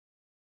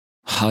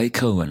Hi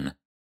Cohen.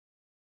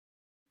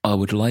 I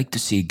would like to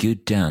see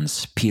good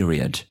dance,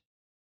 period.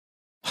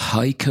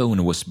 Hai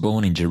Cohen was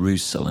born in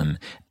Jerusalem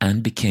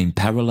and became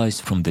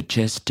paralyzed from the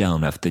chest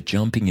down after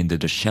jumping into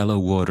the shallow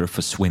water of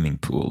a swimming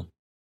pool.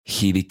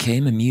 He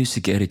became a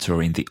music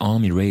editor in the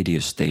army radio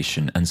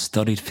station and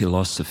studied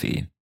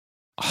philosophy.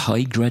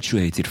 Hai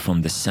graduated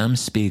from the Sam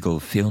Spiegel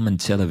Film and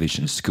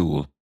Television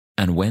School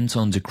and went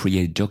on to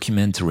create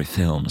documentary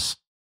films.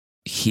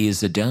 He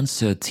is a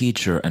dancer,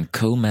 teacher and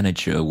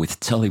co-manager with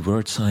Tali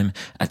Wertheim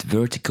at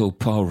Vertigo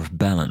Power of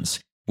Balance,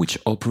 which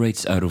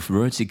operates out of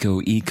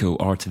Vertigo Eco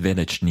Art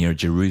Village near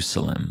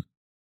Jerusalem.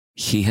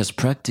 He has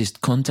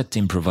practiced contact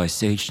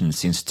improvisation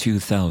since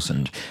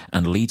 2000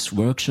 and leads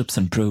workshops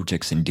and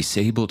projects in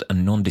disabled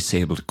and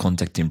non-disabled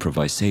contact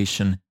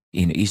improvisation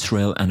in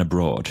Israel and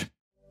abroad.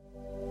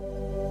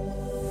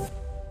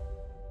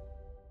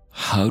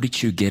 How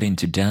did you get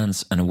into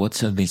dance and what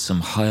have been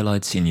some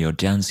highlights in your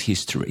dance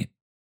history?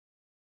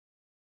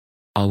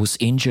 I was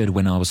injured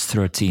when I was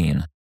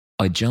 13.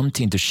 I jumped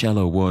into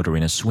shallow water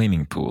in a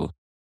swimming pool.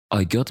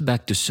 I got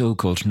back to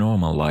so-called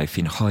normal life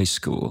in high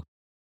school.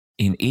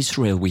 In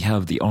Israel we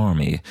have the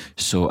army,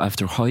 so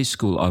after high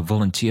school I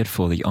volunteered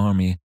for the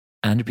army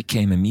and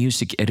became a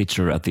music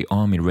editor at the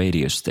army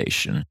radio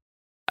station.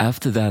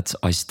 After that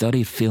I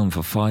studied film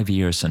for 5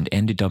 years and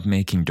ended up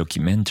making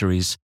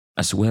documentaries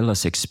as well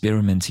as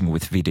experimenting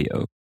with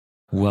video.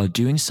 While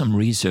doing some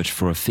research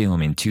for a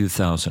film in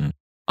 2000,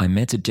 I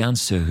met a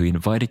dancer who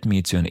invited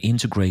me to an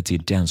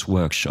integrated dance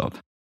workshop.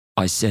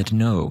 I said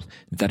no,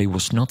 that it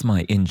was not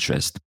my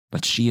interest,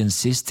 but she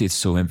insisted,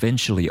 so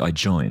eventually I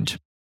joined.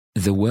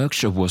 The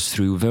workshop was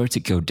through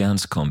Vertigo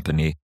Dance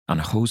Company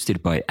and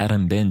hosted by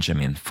Adam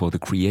Benjamin for the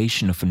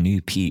creation of a new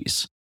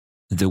piece.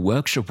 The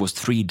workshop was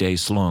 3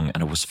 days long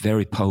and was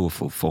very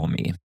powerful for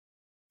me.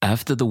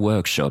 After the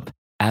workshop,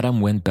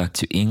 Adam went back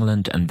to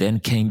England and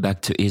then came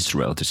back to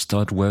Israel to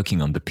start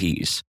working on the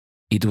piece.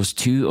 It was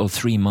 2 or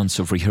 3 months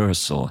of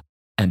rehearsal,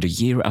 and a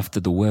year after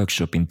the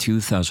workshop in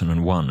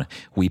 2001,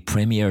 we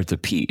premiered the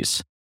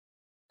piece.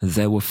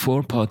 There were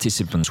 4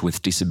 participants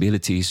with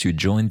disabilities who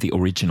joined the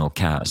original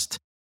cast.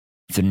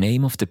 The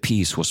name of the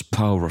piece was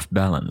Power of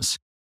Balance.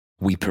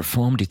 We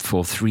performed it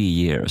for 3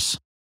 years.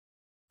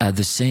 At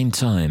the same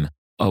time,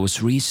 I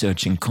was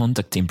researching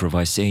contact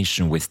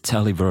improvisation with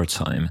Tali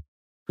Wertheim.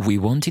 We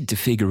wanted to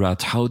figure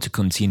out how to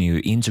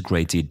continue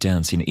integrated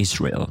dance in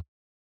Israel.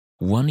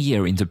 1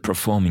 year into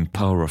performing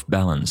Power of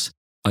Balance,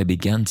 I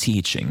began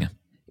teaching.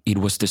 It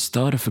was the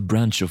start of a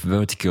branch of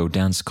Vertigo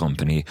Dance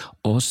Company,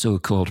 also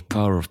called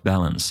Power of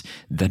Balance,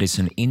 that is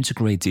an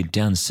integrated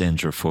dance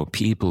center for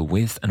people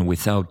with and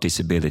without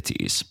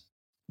disabilities.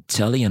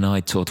 Tali and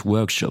I taught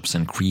workshops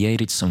and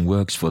created some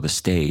works for the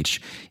stage,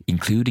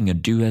 including a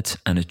duet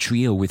and a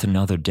trio with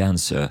another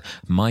dancer,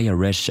 Maya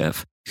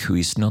Reshev, who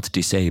is not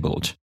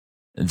disabled.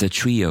 The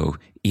trio,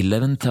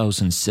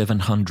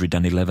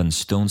 11,711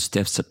 Stone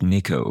Steps at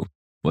Nico,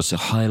 was a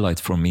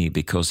highlight for me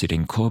because it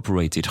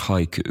incorporated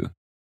haiku.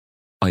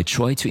 I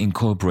try to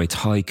incorporate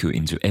haiku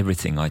into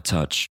everything I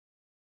touch.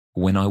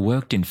 When I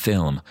worked in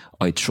film,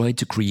 I tried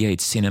to create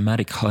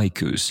cinematic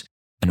haikus,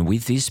 and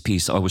with this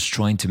piece I was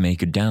trying to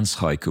make a dance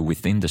haiku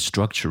within the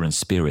structure and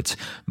spirit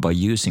by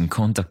using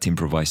contact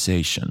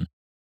improvisation.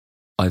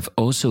 I've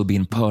also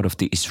been part of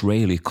the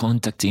Israeli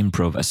Contact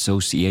Improv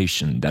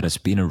Association that has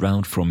been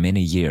around for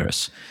many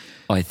years.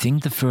 I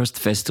think the first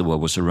festival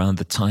was around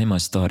the time I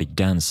started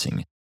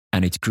dancing,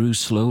 and it grew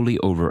slowly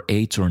over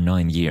 8 or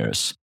 9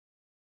 years.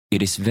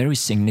 It is very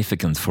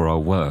significant for our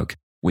work,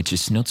 which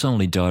is not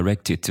only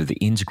directed to the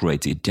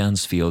integrated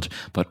dance field,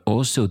 but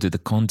also to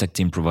the contact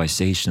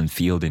improvisation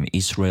field in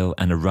Israel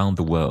and around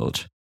the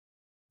world.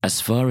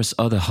 As far as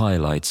other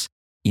highlights,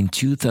 in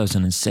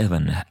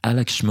 2007,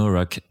 Alex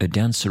Shmurak, a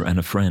dancer and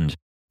a friend,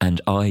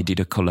 and I did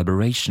a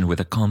collaboration with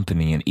a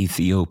company in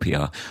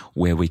Ethiopia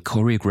where we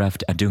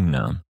choreographed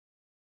Adungna.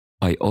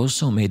 I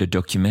also made a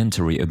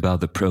documentary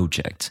about the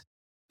project.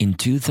 In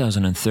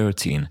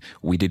 2013,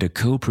 we did a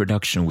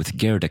co-production with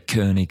Gerda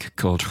Koenig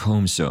called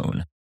Home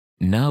Zone.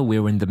 Now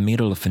we're in the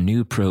middle of a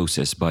new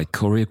process by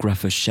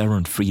choreographer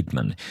Sharon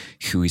Friedman,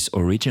 who is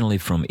originally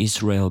from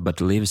Israel but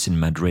lives in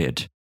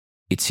Madrid.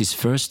 It's his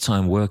first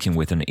time working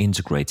with an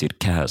integrated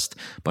cast,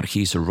 but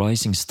he's a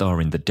rising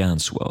star in the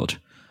dance world.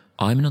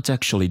 I'm not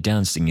actually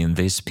dancing in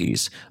this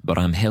piece, but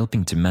I'm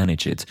helping to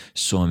manage it,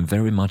 so I'm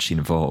very much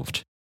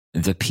involved.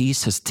 The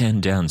piece has 10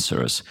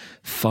 dancers,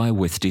 5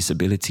 with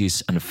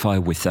disabilities and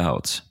 5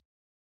 without.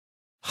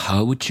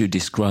 How would you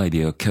describe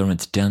your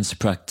current dance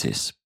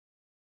practice?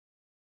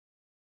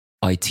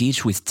 I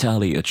teach with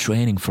Tali a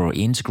training for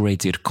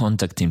integrated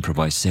contact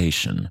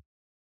improvisation.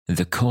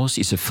 The course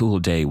is a full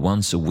day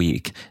once a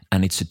week,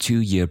 and it's a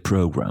 2-year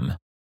program.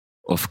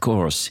 Of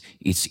course,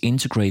 it's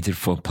integrated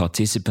for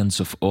participants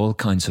of all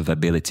kinds of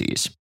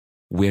abilities.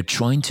 We're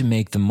trying to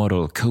make the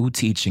model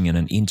co-teaching in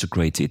an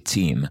integrated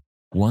team,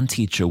 1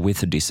 teacher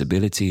with a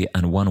disability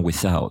and 1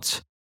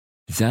 without.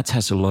 That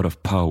has a lot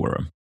of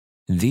power.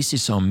 This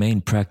is our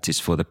main practice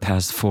for the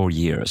past 4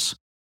 years.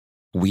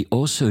 We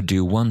also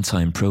do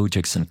one-time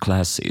projects and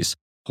classes,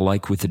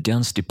 like with the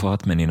dance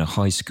department in a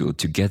high school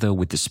together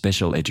with the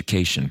special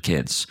education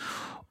kids,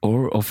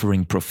 or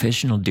offering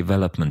professional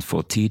development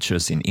for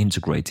teachers in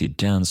integrated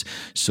dance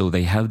so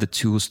they have the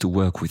tools to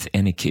work with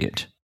any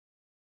kid.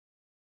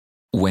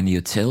 When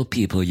you tell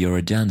people you're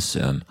a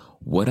dancer,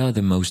 what are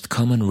the most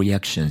common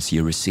reactions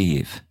you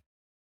receive?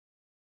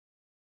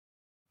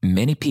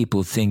 Many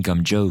people think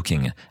I'm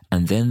joking,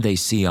 and then they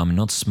see I'm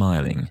not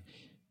smiling.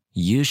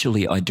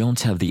 Usually I don't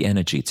have the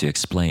energy to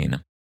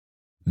explain.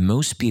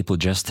 Most people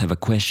just have a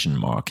question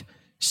mark.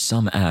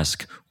 Some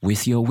ask,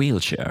 with your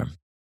wheelchair?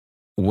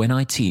 When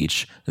I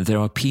teach, there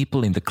are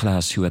people in the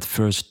class who at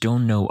first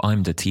don't know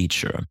I'm the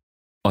teacher.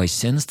 I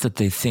sense that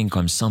they think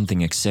I'm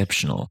something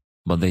exceptional,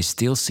 but they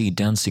still see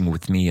dancing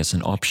with me as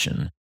an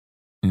option.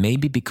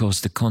 Maybe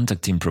because the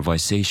contact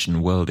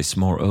improvisation world is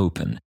more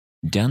open,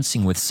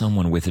 dancing with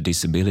someone with a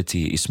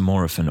disability is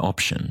more of an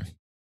option.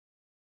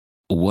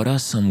 What are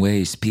some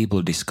ways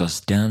people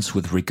discuss dance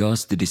with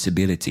regards to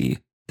disability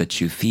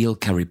that you feel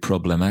carry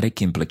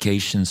problematic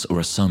implications or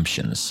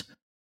assumptions?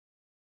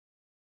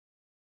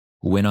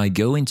 When I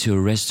go into a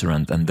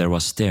restaurant and there are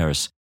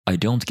stairs, I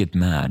don't get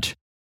mad.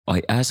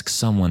 I ask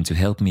someone to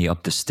help me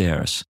up the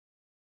stairs.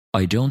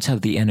 I don't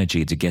have the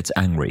energy to get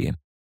angry.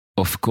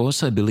 Of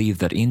course, I believe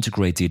that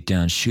integrated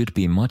dance should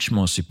be much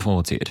more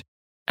supported,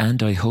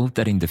 and I hope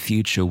that in the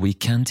future we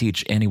can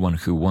teach anyone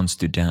who wants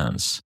to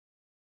dance.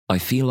 I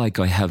feel like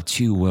I have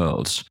two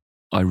worlds.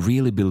 I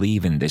really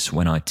believe in this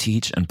when I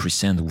teach and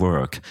present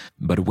work,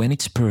 but when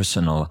it's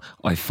personal,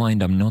 I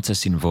find I'm not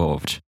as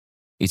involved.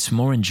 It's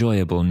more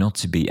enjoyable not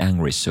to be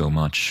angry so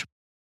much.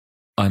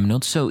 I'm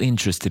not so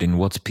interested in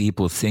what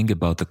people think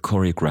about the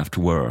choreographed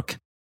work.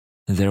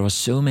 There are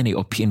so many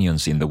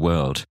opinions in the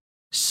world.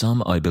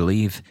 Some I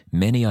believe,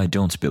 many I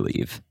don't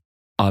believe.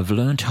 I've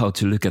learned how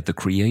to look at the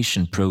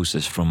creation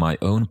process from my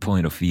own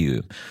point of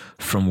view,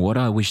 from what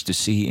I wish to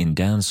see in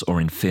dance or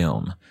in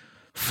film.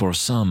 For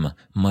some,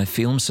 my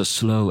films are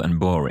slow and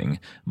boring,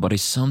 but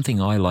it's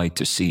something I like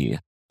to see,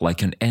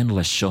 like an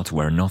endless shot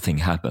where nothing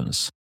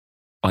happens.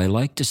 I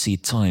like to see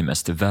time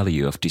as the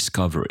value of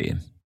discovery.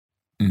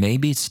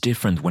 Maybe it's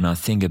different when I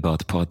think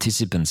about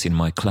participants in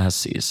my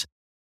classes.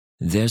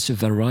 There's a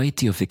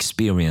variety of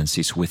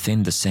experiences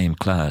within the same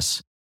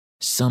class.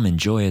 Some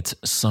enjoy it,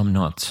 some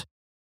not.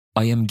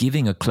 I am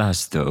giving a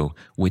class though,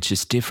 which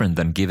is different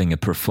than giving a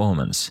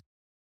performance.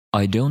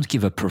 I don't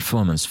give a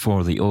performance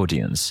for the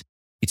audience.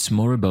 It's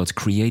more about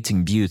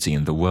creating beauty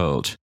in the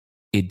world.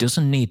 It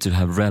doesn't need to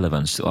have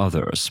relevance to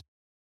others.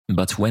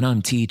 But when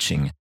I'm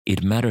teaching,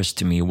 it matters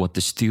to me what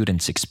the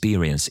student's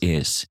experience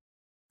is.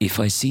 If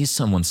I see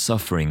someone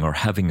suffering or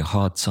having a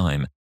hard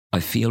time,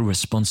 I feel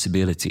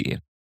responsibility.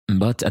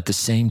 But at the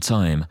same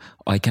time,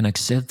 I can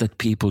accept that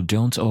people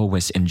don't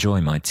always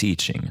enjoy my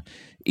teaching.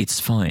 It's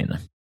fine.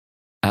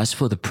 As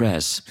for the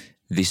press,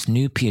 this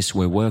new piece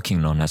we're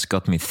working on has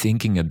got me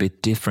thinking a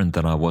bit different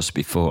than I was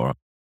before.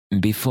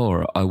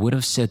 Before, I would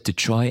have said to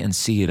try and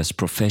see it as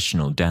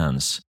professional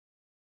dance.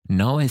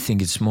 Now I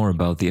think it's more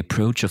about the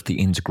approach of the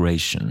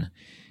integration.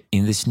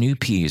 In this new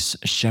piece,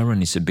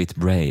 Sharon is a bit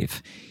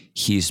brave.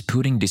 He is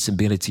putting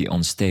disability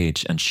on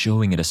stage and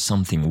showing it as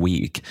something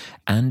weak,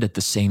 and at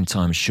the same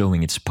time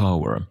showing its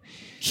power.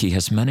 He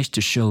has managed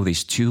to show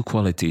these two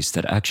qualities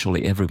that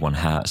actually everyone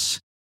has.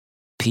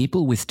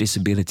 People with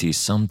disabilities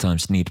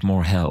sometimes need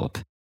more help.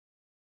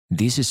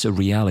 This is a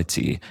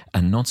reality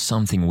and not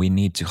something we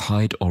need to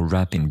hide or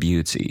wrap in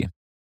beauty.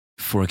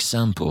 For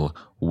example,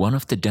 one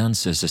of the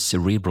dancers has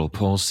cerebral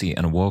palsy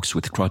and walks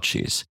with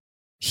crutches.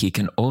 He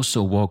can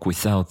also walk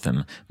without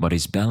them, but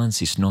his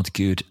balance is not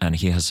good and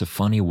he has a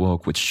funny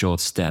walk with short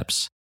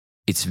steps.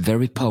 It's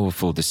very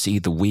powerful to see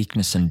the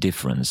weakness and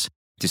difference,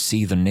 to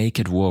see the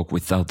naked walk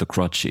without the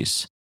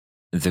crutches.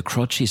 The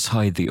crutches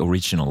hide the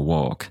original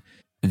walk.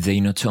 They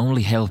not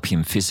only help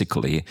him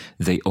physically,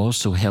 they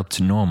also help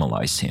to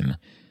normalize him.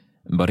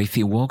 But if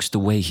he walks the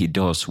way he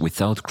does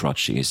without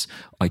crutches,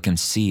 I can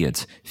see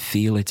it,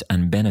 feel it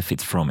and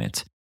benefit from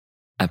it.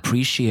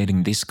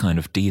 Appreciating this kind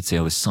of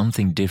detail is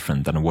something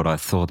different than what I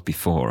thought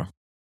before.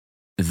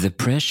 The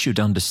press should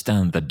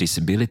understand that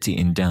disability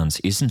in dance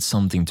isn't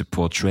something to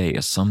portray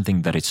as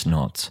something that it's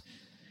not.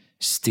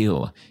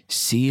 Still,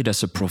 see it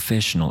as a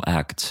professional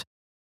act.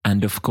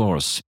 And of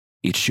course,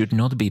 it should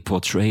not be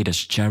portrayed as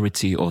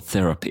charity or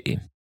therapy.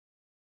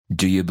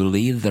 Do you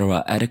believe there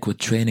are adequate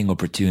training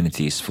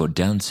opportunities for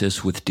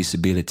dancers with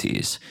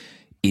disabilities?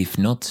 If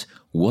not,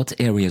 what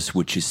areas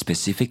would you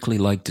specifically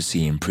like to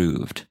see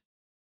improved?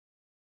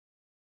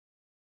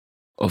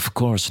 Of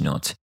course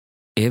not.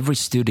 Every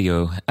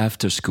studio,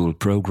 after-school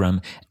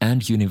program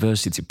and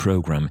university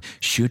program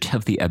should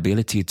have the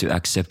ability to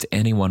accept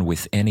anyone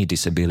with any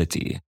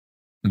disability.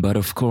 But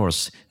of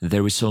course,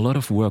 there is a lot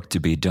of work to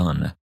be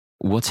done.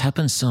 What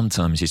happens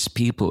sometimes is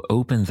people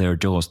open their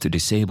doors to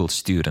disabled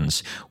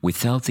students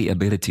without the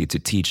ability to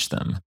teach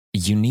them.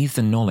 You need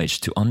the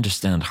knowledge to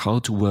understand how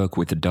to work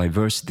with the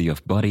diversity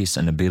of bodies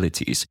and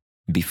abilities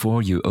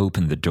before you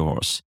open the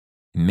doors.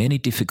 Many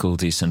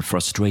difficulties and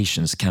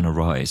frustrations can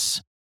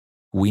arise.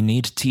 We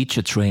need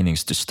teacher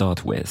trainings to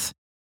start with.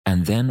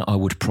 And then I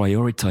would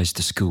prioritize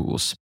the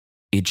schools.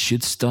 It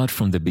should start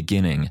from the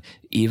beginning,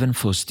 even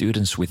for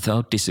students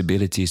without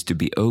disabilities to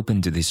be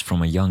open to this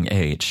from a young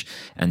age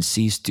and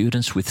see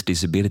students with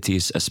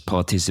disabilities as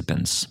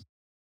participants.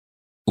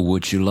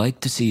 Would you like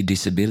to see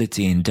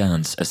disability in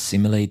dance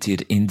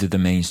assimilated into the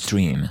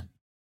mainstream?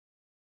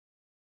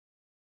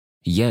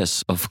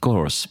 Yes, of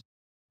course.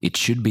 It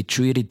should be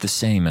treated the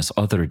same as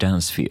other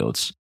dance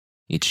fields.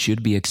 It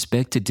should be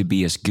expected to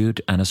be as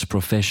good and as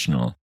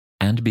professional,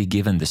 and be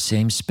given the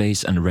same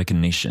space and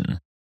recognition.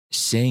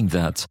 Saying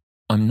that,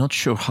 I'm not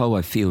sure how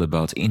I feel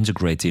about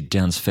integrated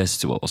dance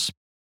festivals.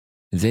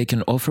 They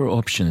can offer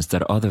options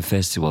that other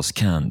festivals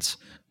can't,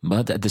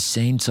 but at the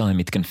same time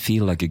it can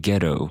feel like a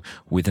ghetto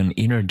with an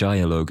inner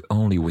dialogue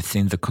only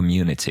within the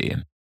community.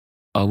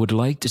 I would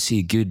like to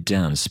see good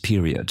dance,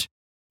 period.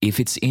 If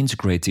it's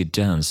integrated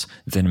dance,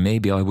 then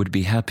maybe I would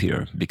be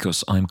happier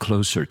because I'm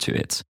closer to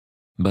it.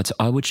 But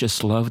I would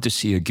just love to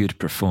see a good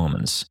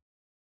performance.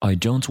 I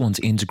don't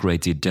want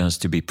integrated dance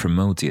to be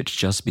promoted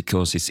just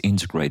because it's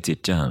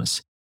integrated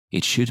dance.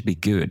 It should be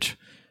good.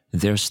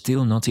 There's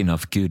still not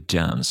enough good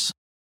dance.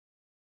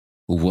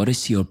 What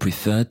is your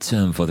preferred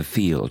term for the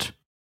field?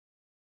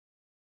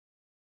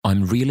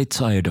 I'm really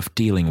tired of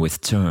dealing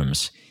with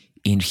terms.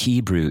 In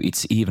Hebrew,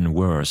 it's even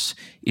worse.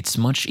 It's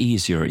much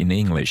easier in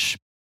English.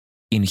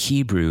 In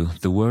Hebrew,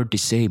 the word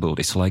disabled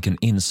is like an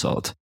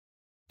insult.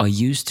 I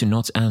used to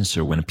not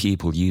answer when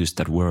people used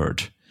that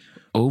word.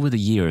 Over the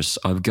years,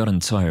 I've gotten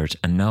tired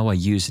and now I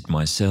use it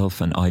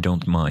myself and I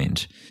don't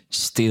mind.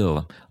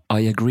 Still,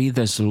 I agree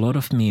there's a lot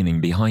of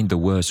meaning behind the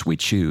words we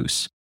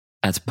choose.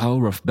 At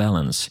Power of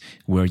Balance,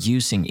 we're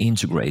using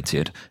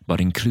integrated,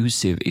 but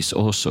inclusive is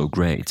also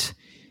great.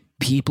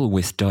 People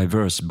with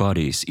diverse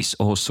bodies is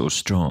also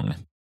strong.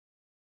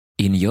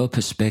 In your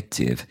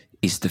perspective,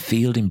 is the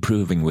field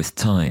improving with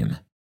time?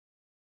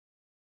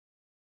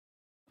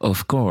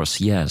 Of course,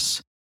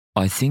 yes.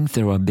 I think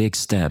there are big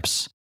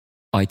steps.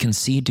 I can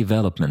see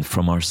development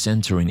from our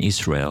center in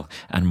Israel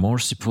and more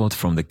support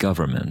from the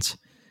government.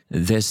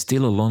 There's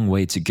still a long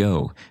way to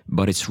go,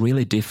 but it's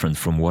really different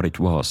from what it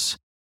was.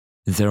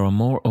 There are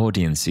more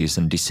audiences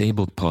and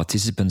disabled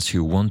participants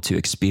who want to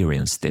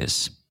experience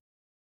this.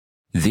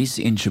 This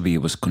interview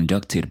was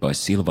conducted by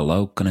Silva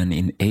Laukkanen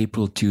in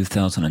April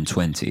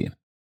 2020.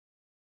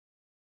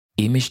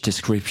 Image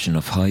description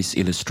of Hai's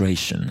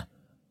illustration.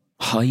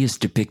 Hai is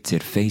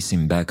depicted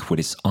facing back with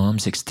his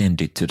arms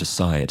extended to the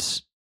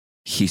sides.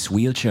 His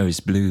wheelchair is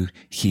blue,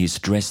 he is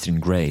dressed in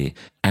grey,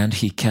 and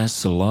he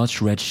casts a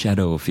large red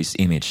shadow of his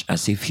image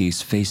as if he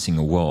is facing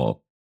a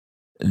wall.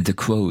 The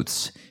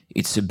quotes,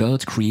 "It's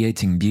about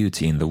creating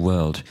beauty in the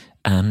world,"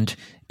 and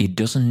 "It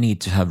doesn't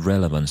need to have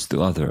relevance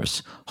to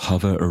others,"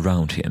 hover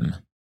around him.